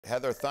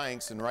Heather,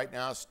 thanks. And right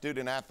now,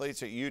 student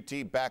athletes at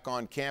UT back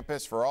on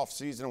campus for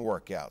off-season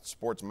workouts.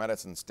 Sports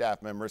medicine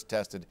staff members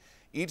tested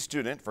each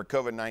student for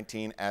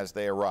COVID-19 as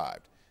they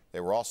arrived. They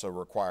were also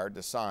required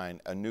to sign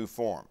a new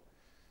form.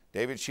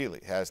 David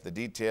Shealy has the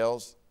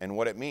details and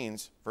what it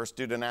means for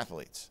student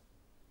athletes.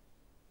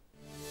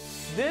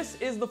 This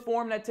is the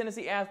form that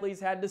Tennessee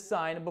athletes had to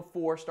sign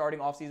before starting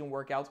off-season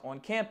workouts on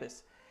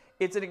campus.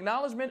 It's an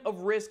acknowledgement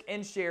of risk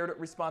and shared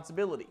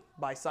responsibility.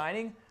 By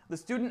signing, the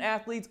student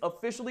athletes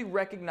officially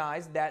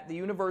recognize that the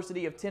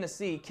University of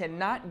Tennessee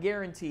cannot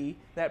guarantee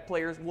that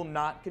players will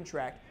not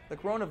contract the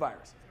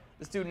coronavirus.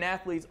 The student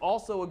athletes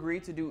also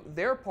agree to do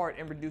their part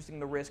in reducing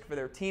the risk for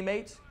their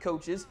teammates,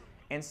 coaches,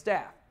 and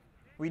staff.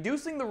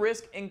 Reducing the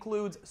risk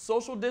includes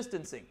social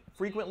distancing,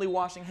 frequently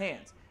washing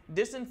hands,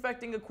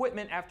 disinfecting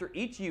equipment after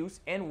each use,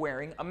 and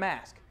wearing a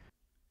mask.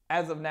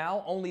 As of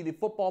now, only the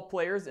football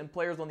players and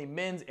players on the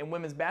men's and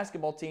women's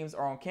basketball teams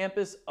are on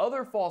campus.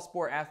 Other fall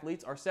sport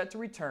athletes are set to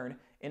return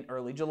in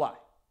early July.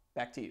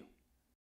 Back to you.